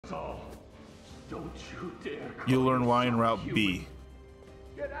all. Don't you dare. You learn why in Route B.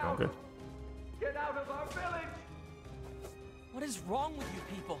 Get out. Okay. Get out of our village. What is wrong with you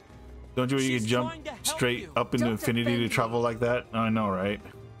people? Don't you She's jump trying to help straight you. up into Don't infinity to defend travel me. like that? I know, right?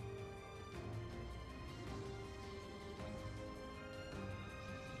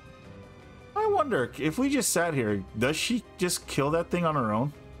 I wonder if we just sat here, does she just kill that thing on her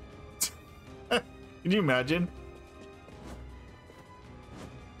own? Can you imagine?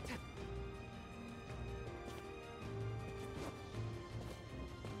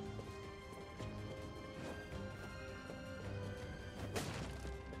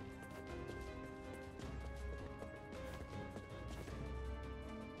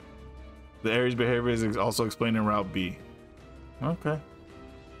 The Ares behavior is also explained in Route B. Okay.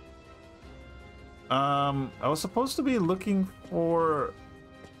 I was supposed to be looking for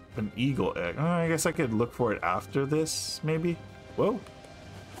an eagle egg. I guess I could look for it after this, maybe? Whoa.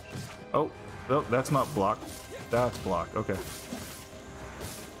 Oh, that's not blocked. That's blocked. Okay.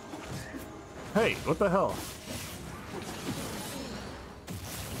 Hey, what the hell?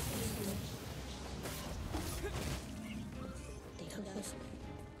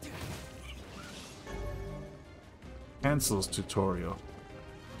 Cancels tutorial.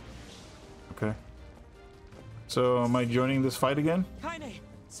 Okay. So am I joining this fight again? Kaine,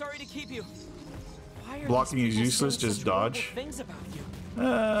 sorry to keep you. Why are Blocking these is people useless, saying just such horrible dodge. Things about you?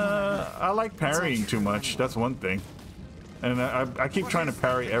 I like parrying too much. That's one thing. And I keep trying to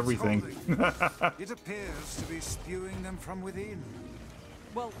parry everything. It appears to be spewing them from within.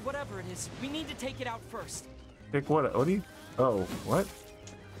 Well, whatever it is, we need to take it out first. Pick what? What do you? Oh, what?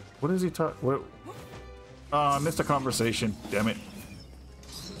 What is he talking? What? Oh, I missed a conversation. Damn it.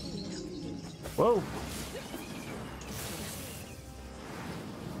 Whoa.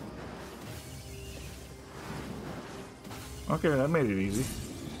 Okay, that made it easy.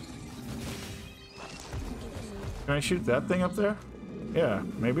 Can I shoot that thing up there? Yeah,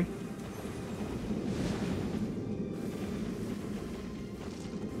 maybe.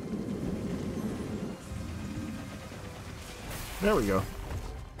 There we go.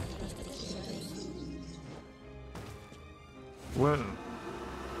 Well,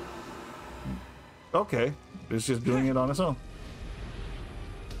 okay, it's just doing it on its own.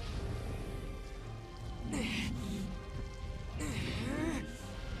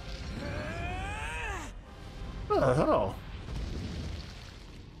 What the hell?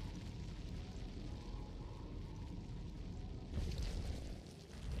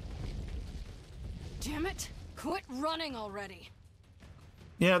 Damn it! Quit running already.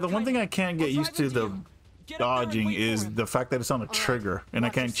 Yeah, the one thing I can't get used to the Get up there and dodging wait for is him. the fact that it's on a trigger and I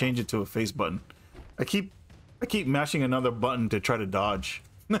watch can't yourself. change it to a face button. I keep mashing another button to try to dodge.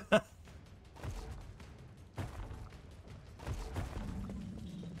 All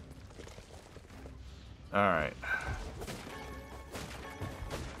right.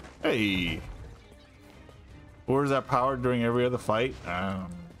 Hey. Or is that power during every other fight?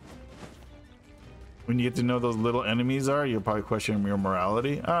 When you get to know those little enemies are, you'll probably question your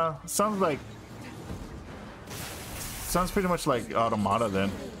morality. Sounds pretty much like Automata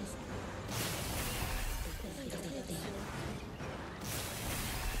then.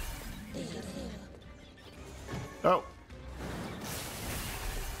 Oh.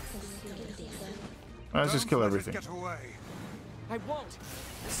 Let's just kill Don't let it everything. Get away. I won't.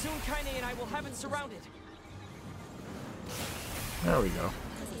 Soon Kaine and I will have it surrounded. There we go.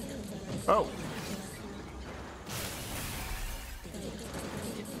 Oh.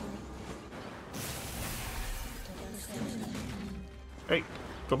 Hey,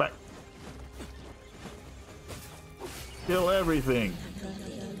 go back. Kill everything.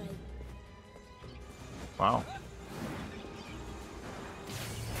 Wow.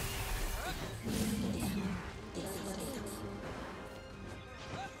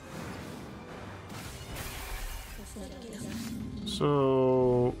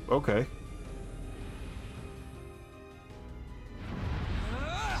 So, okay.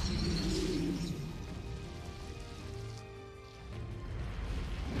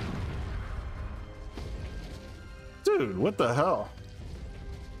 Dude, what the hell?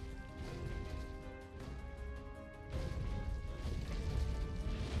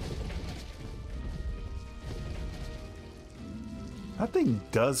 That thing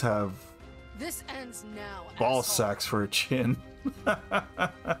does have This ends now. ball asshole. sacks for a chin.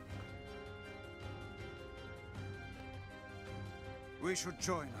 We should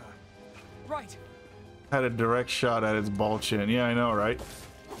join her. Right. Had a direct shot at its ball chin. Yeah, I know, right?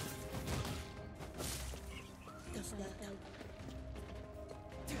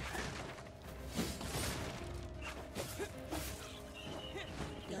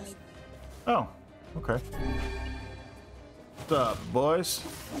 Oh, okay. What's up, boys?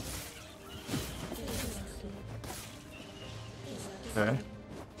 Okay.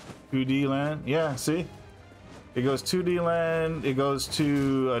 2D land. Yeah, see? It goes 2D land. It goes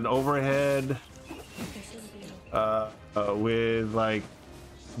to an overhead with like,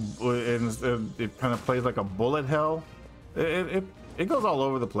 it kind of plays like a bullet hell. It goes all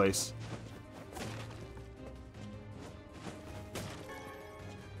over the place.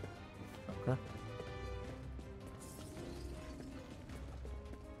 Okay.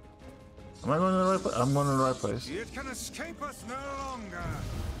 Am I going to the right place? I'm going to the right place. It can escape us no longer.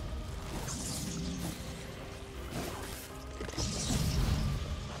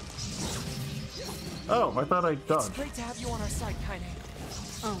 Oh, I thought I It's dodged. great to have you on our side, Kaine.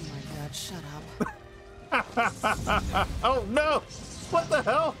 Oh my god, shut up. Oh no! What the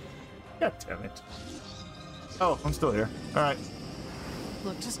hell? God damn it. Oh, I'm still here. Alright.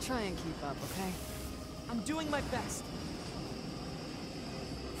 Look, just try and keep up, okay? I'm doing my best.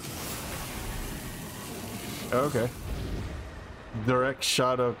 Okay. Direct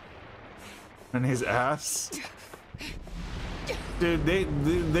shot of in his ass. Dude,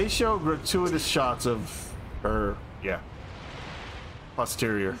 they show gratuitous shots of her, yeah,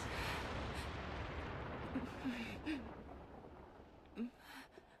 posterior.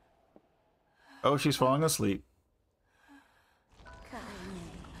 Oh, she's falling asleep.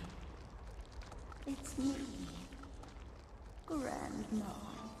 It's me, Grandma.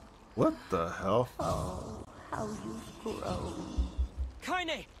 What the hell? Oh, how you've grown.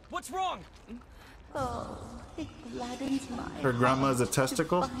 Kaine, what's wrong? Oh, it gladdens my Her grandma's a heart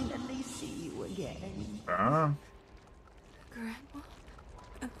testicle? to finally see you again. Uh,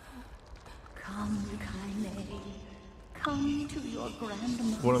 Grandma? Come, Kaine. Come to your grandma.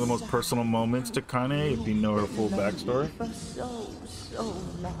 one of the most personal moments to Kaine, if you know her full backstory. For so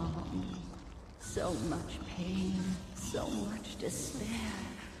long. So much pain, so much despair.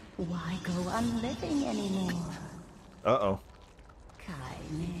 Why go on living anymore? Uh-oh.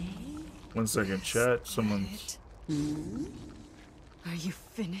 Kaine? 1 second, chat. Someone's... Are you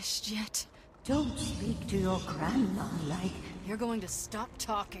finished yet? Don't speak to your grandma like... You're going to stop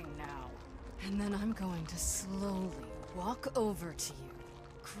talking now. And then I'm going to slowly walk over to you,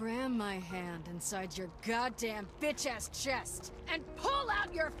 cram my hand inside your goddamn bitch-ass chest, and pull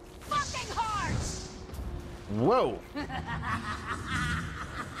out your fucking heart! Whoa!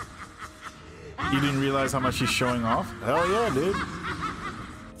 You didn't realize how much she's showing off? Hell yeah, dude.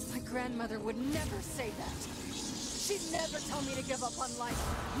 My grandmother would never say that. She'd never tell me to give up on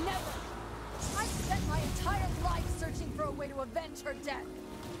life. Never! I spent my entire life searching for a way to avenge her death.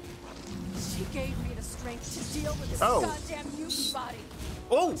 She gave me the strength to deal with this goddamn mutant body.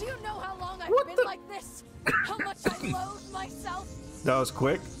 Oh! Do you know how long I've What been the- like this? How much I loathe myself? That was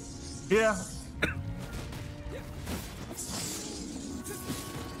quick. Yeah.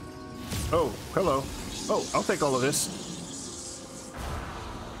 Oh, hello. Oh, I'll take all of this.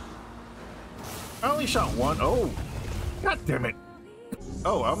 I only shot one. Oh, god damn it.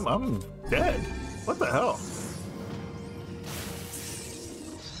 Oh, I'm dead. What the hell?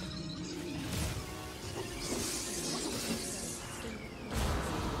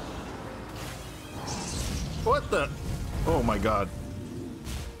 What the? Oh my god.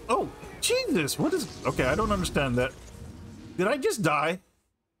 Oh, Jesus. What is... Okay, I don't understand that. Did I just die?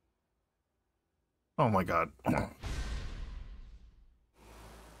 Oh my god.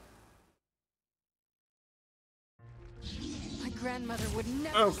 My grandmother would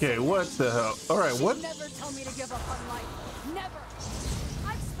never Okay, say what that. the hell? Alright, what? She'd never tell me to give up on life. Never.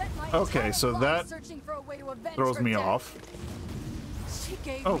 I've spent my Okay, entire so life that searching for a way to avenge Throws her me death. off. She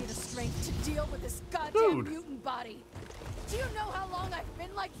gave Oh. me the strength to deal with this goddamn Dude. mutant body. Do you know how long I've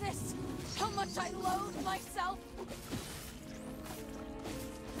been like this? How much I loathe myself?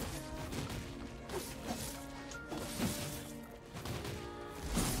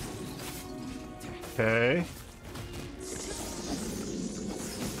 Okay.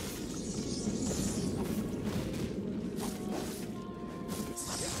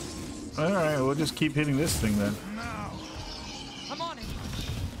 Alright, we'll just keep hitting this thing then. I'm on it.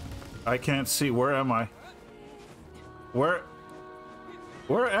 I can't see. Where am I? Where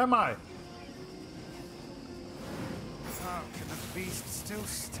am I? How can the beast still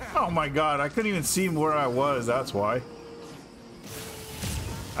stand? Oh my god, I couldn't even see where I was, that's why.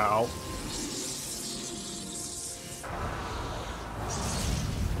 Ow.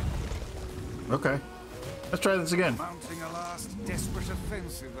 Okay. Let's try this again. Mounting a last desperate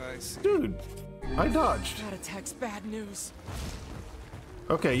offensive, I see. Dude, I dodged. That attack's bad news.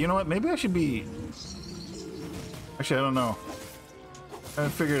 Okay, you know what? Maybe I should be... Actually, I don't know. I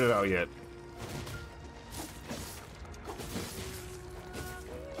haven't figured it out yet.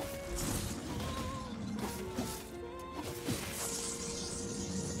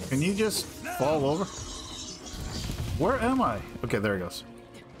 Can you just fall over? Where am I? Okay, there he goes.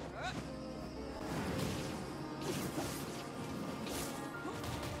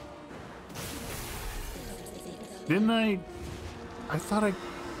 Didn't I thought I...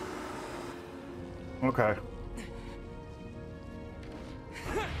 Okay.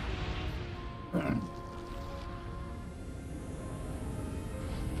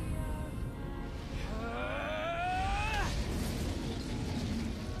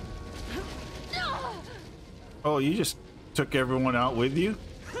 Oh, you just took everyone out with you?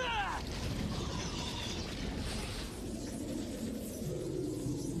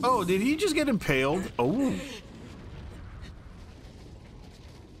 Oh, did he just get impaled? Oh.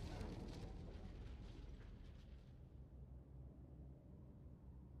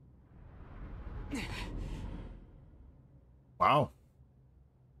 Wow.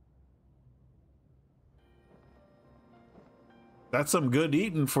 That's some good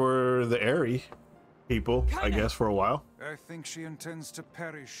eating for the Airy people, I guess, for a while. I think she intends to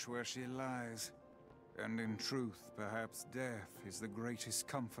perish where she lies. And in truth, perhaps death is the greatest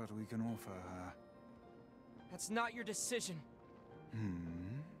comfort we can offer her. That's not your decision.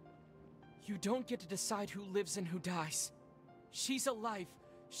 You don't get to decide who lives and who dies. She's alive.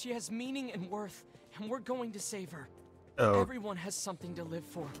 She has meaning and worth, and we're going to save her. Oh. Everyone has something to live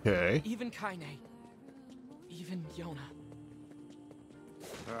for. Okay. Even Kaine. Even Yona.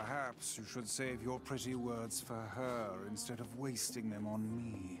 Perhaps you should save your pretty words for her instead of wasting them on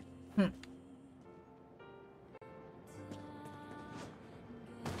me.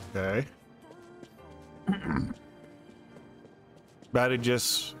 Okay. Batty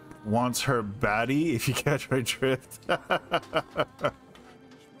just wants her baddie, if you catch my drift.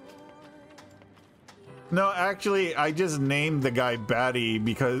 No, actually, I just named the guy Batty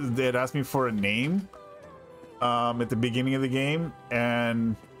because they had asked me for a name at the beginning of the game,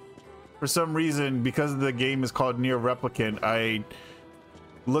 and for some reason, because the game is called Nier Replicant, I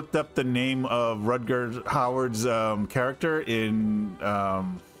looked up the name of Rutger Hauer's character in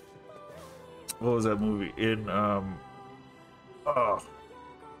what was that movie? In oh,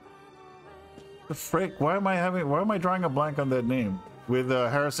 the frick! Why am I drawing a blank on that name? With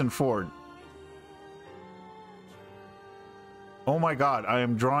Harrison Ford. Oh my god, I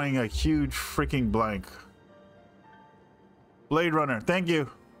am drawing a huge freaking blank. Blade Runner, thank you.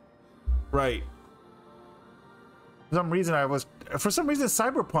 Right. For some reason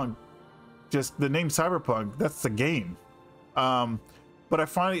Cyberpunk, just the name Cyberpunk, that's the game. But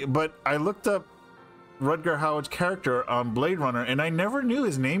I looked up Rutger Hauer's character on Blade Runner, and I never knew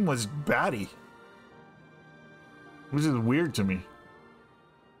his name was Batty. Which is weird to me.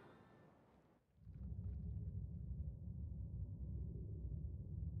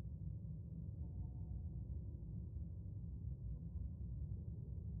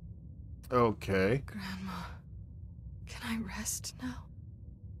 Okay. Grandma, can I rest now?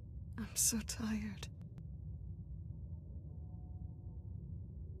 I'm so tired.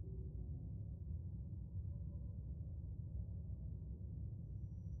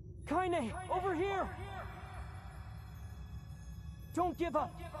 Kaine, over here! Don't give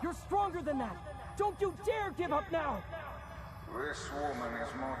up! You're stronger than that! Don't you dare give up now! This woman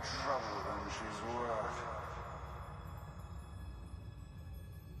is more trouble than she's worth.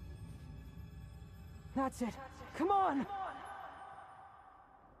 That's it. Come on!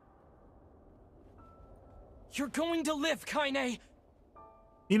 You're going to live, Kaine!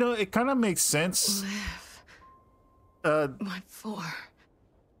 You know, it kind of makes sense. Live. What for?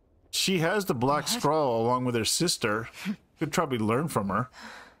 She has the black straw along with her sister. Could probably learn from her.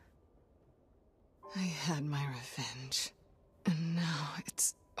 I had my revenge. And now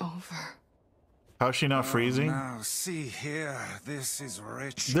it's over. How's she not freezing? Now, see here, this is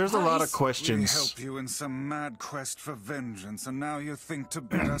rich. There's a lot of We questions. helped you in some mad quest for vengeance, and now you think to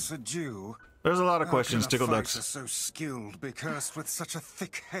bid us adieu? There's a lot of questions, How can a Tickle fighter Ducks. so skilled be cursed with such a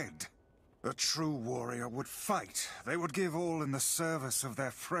thick head? A true warrior would fight. They would give all in the service of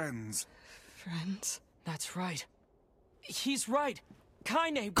their friends. Friends? That's right. He's right.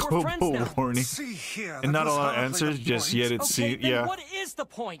 Kaine, we're Global friends now. warning. See here, And that not a was lot of hardly answers, the just point. yet it Okay, seems. then Yeah. what is the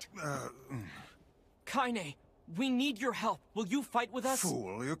point? Kaine, we need your help. Will you fight with us?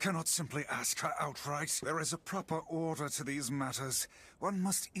 Fool, you cannot simply ask her outright. There is a proper order to these matters. One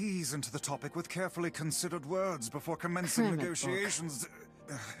must ease into the topic with carefully considered words before commencing Cram it, negotiations.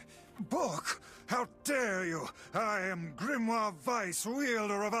 Book? How dare you? I am Grimoire Weiss,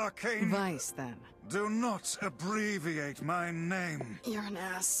 wielder of arcane... Vice, then. Do not abbreviate my name. You're an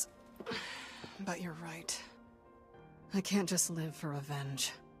ass. But you're right. I can't just live for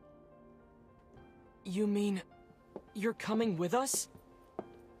revenge. You mean you're coming with us?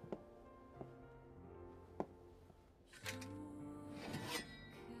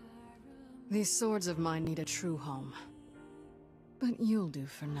 These swords of mine need a true home. But you'll do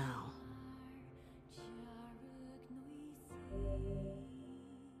for now.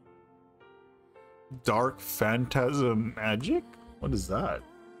 Dark phantasm magic? What is that?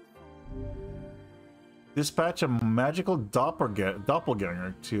 Dispatch a magical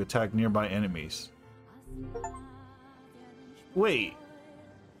doppelganger to attack nearby enemies. Wait,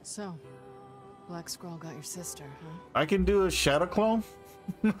 So, Black Scroll got your sister, huh? I can do a shadow clone?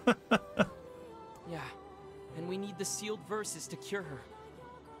 Yeah, and we need the sealed verses to cure her.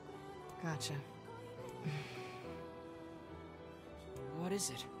 Gotcha. What is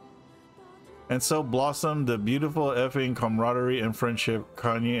it? And so blossomed the beautiful effing camaraderie and friendship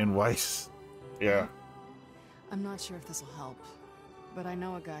Kanye and Weiss. Yeah. I'm not sure if this will help, but I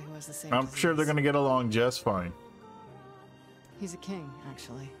know a guy who has the same I'm sure they're disease. gonna get along just fine. He's a king,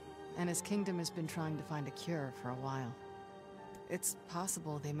 actually, and his kingdom has been trying to find a cure for a while. It's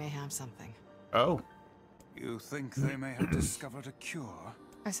possible they may have something. Oh. You think they may have discovered a cure?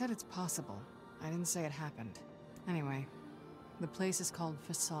 I said it's possible. I didn't say it happened. Anyway, the place is called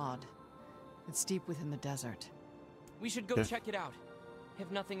Facade. It's deep within the desert. We should go Yeah. check it out.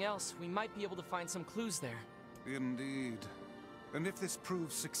 If nothing else, we might be able to find some clues there. Indeed. And if this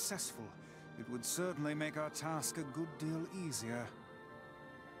proves successful, it would certainly make our task a good deal easier.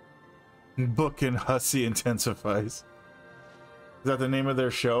 Book and Hussy intensifies. Is that the name of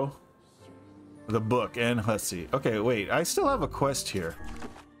their show? The Book and Hussy. Okay, wait. I still have a quest here.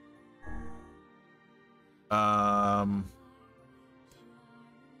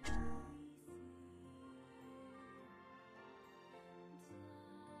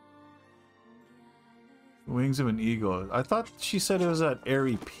 Wings of an Eagle. I thought she said it was at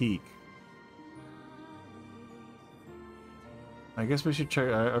Airy Peak. I guess we should check.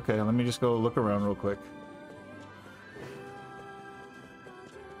 Okay, let me just go look around real quick.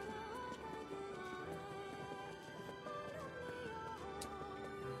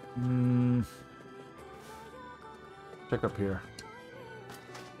 Check up here.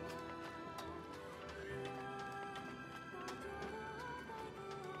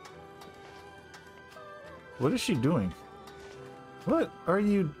 What is she doing? What are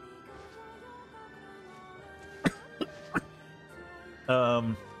you?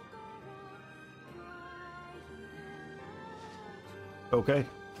 Okay.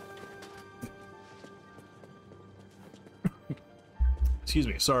 Excuse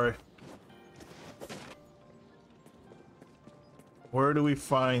me, sorry. Where do we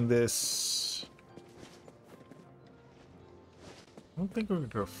find this? I don't think we're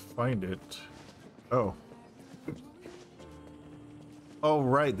gonna find it. Oh. Oh,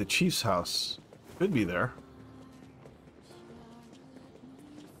 right, the chief's house. Could be there.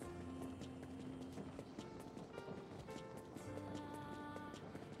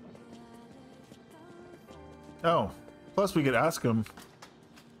 Oh, plus we could ask him.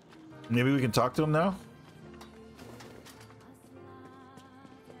 Maybe we can talk to him now?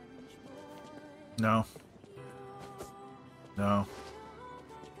 No. No.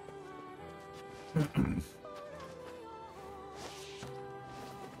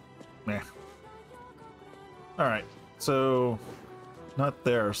 Meh. Alright, so not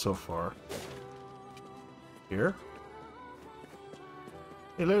there so far. Here?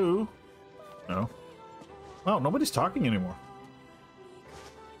 Hello? No. Oh, nobody's talking anymore.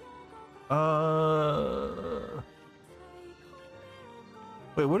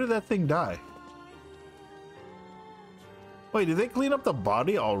 Wait, where did that thing die? Wait, did they clean up the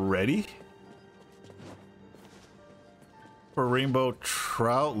body already? For rainbow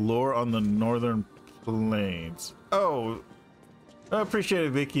trout lure on the northern plains. Oh, I appreciate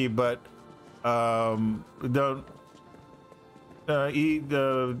it, Vicky, but don't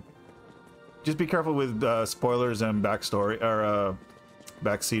just be careful with spoilers and backstory or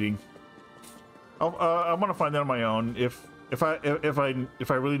backseating. I want to find that on my own. If I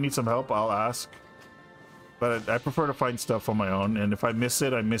really need some help, I'll ask. But I prefer to find stuff on my own, and if I miss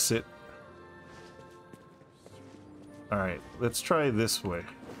it, I miss it. All right, let's try this way.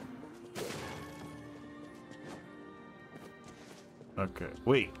 Okay,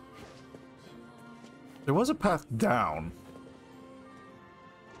 wait. There was a path down.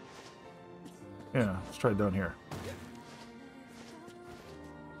 Yeah, let's try it down here.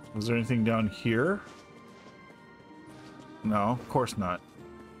 Was there anything down here? No, of course not.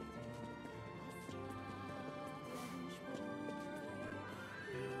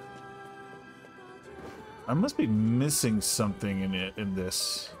 I must be missing something in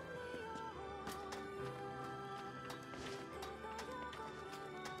this.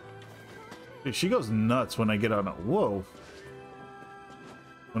 Dude, she goes nuts when I get on it. Whoa.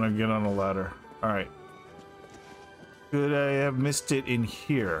 when I get on a ladder. All right. Could I have missed it in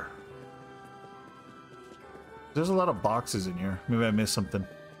here? There's a lot of boxes in here. Maybe I missed something.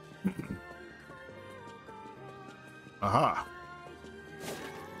 Aha.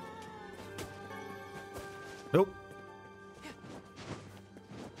 Nope.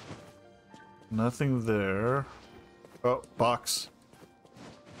 Nothing there. Oh, box.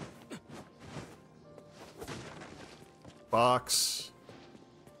 Box.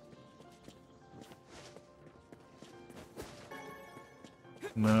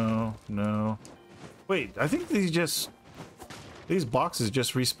 No, no. Wait, I think these boxes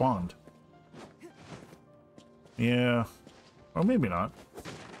just respawned. Yeah. Or maybe not.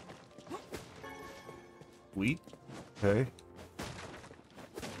 Wheat. Okay.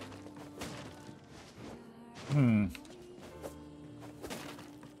 Hmm.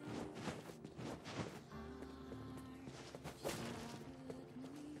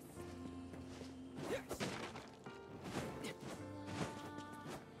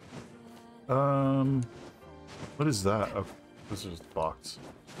 What is that? Oh, this is the box.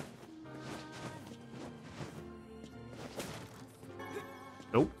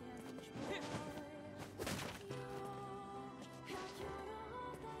 Nope.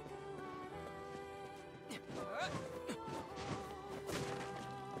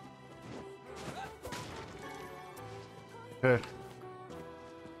 Okay.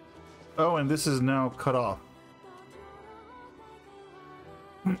 Oh, and this is now cut off.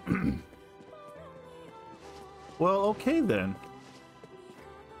 Well, okay then.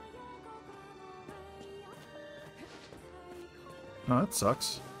 Oh, that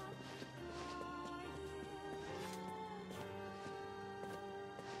sucks.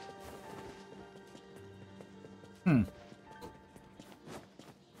 I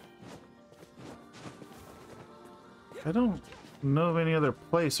don't know of any other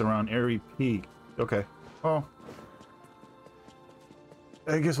place around Airy Peak. Okay. Oh.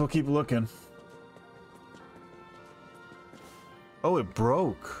 I guess we'll keep looking. Oh, it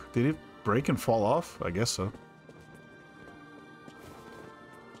broke. Did it break and fall off? I guess so.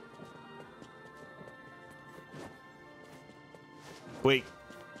 Wait.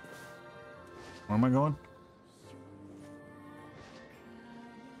 Where am I going?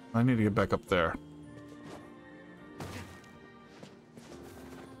 I need to get back up there.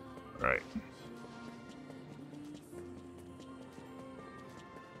 Right.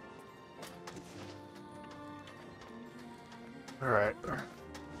 All right.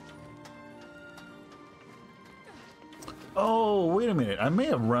 Oh, wait a minute. I may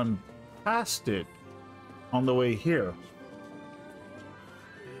have run past it on the way here.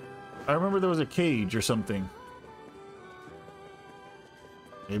 I remember there was a cage or something.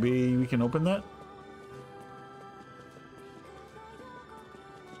 Maybe we can open that?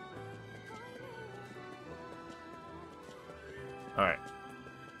 Alright.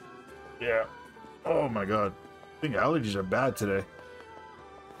 Yeah. Oh my god. I think allergies are bad today.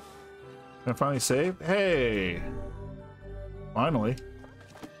 Can I finally save? Hey! Finally.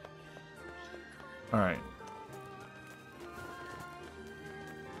 Alright.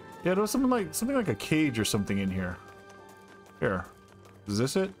 Yeah, there was something like a cage or something in here. Here. Is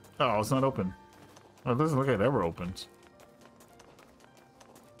this it? Oh, it's not open. Oh, it doesn't look like it ever opens.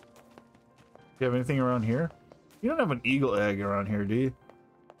 Do you have anything around here? You don't have an eagle egg around here, do you?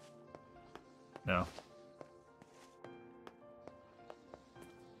 No.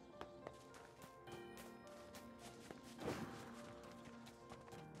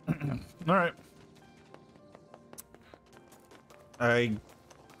 All right. I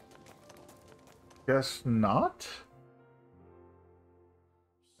guess not.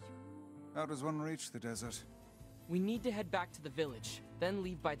 How does one reach the desert? We need to head back to the village, then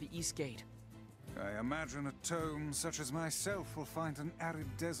leave by the east gate. I imagine a tome such as myself will find an arid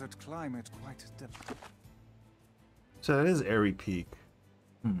desert climate quite difficult. So that is Airy Peak.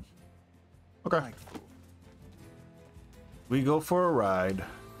 Okay. We go for a ride.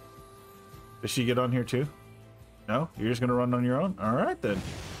 Does she get on here too? No? You're just gonna run on your own? Alright then.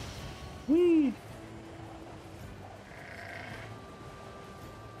 Whee!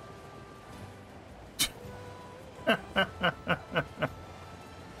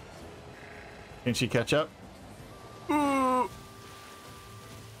 Can she catch up? Ooh.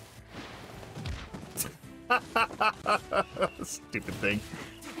 Stupid thing.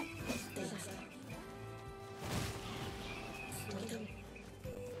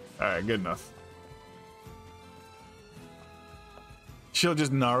 Alright, good enough. She'll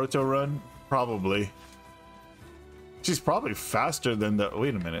just Naruto run? Probably. She's probably faster than the...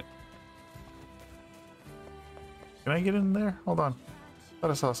 Wait a minute. Can I get in there? Hold on.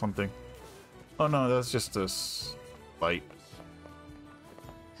 Thought I saw something. Oh no, that's just a light.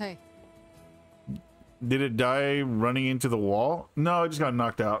 Hey, Did it die running into the wall? No, it just got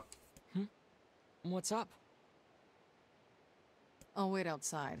knocked out. What's up? I'll wait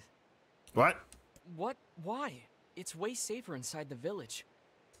outside. What? What? Why? It's way safer inside the village.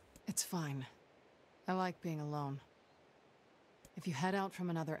 It's fine. I like being alone. If you head out from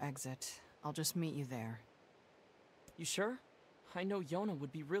another exit, I'll just meet you there. You sure? I know Yona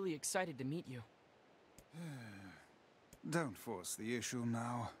would be really excited to meet you. Don't force the issue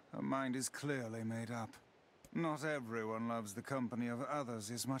now. Her mind is clearly made up. Not everyone loves the company of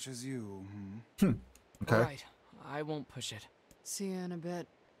others as much as you. Okay. Alright, I won't push it. See you in a bit.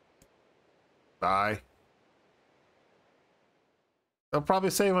 Bye. They'll probably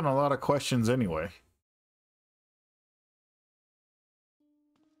saving a lot of questions anyway.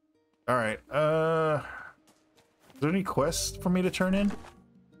 Alright, is there any quests for me to turn in?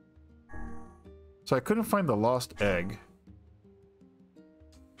 So I couldn't find the lost egg.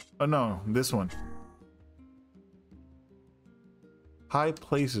 Oh no, this one. High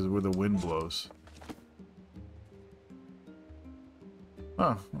places where the wind blows.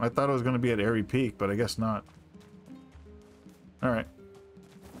 Oh, I thought it was going to be at Airy Peak, but I guess not. Alright.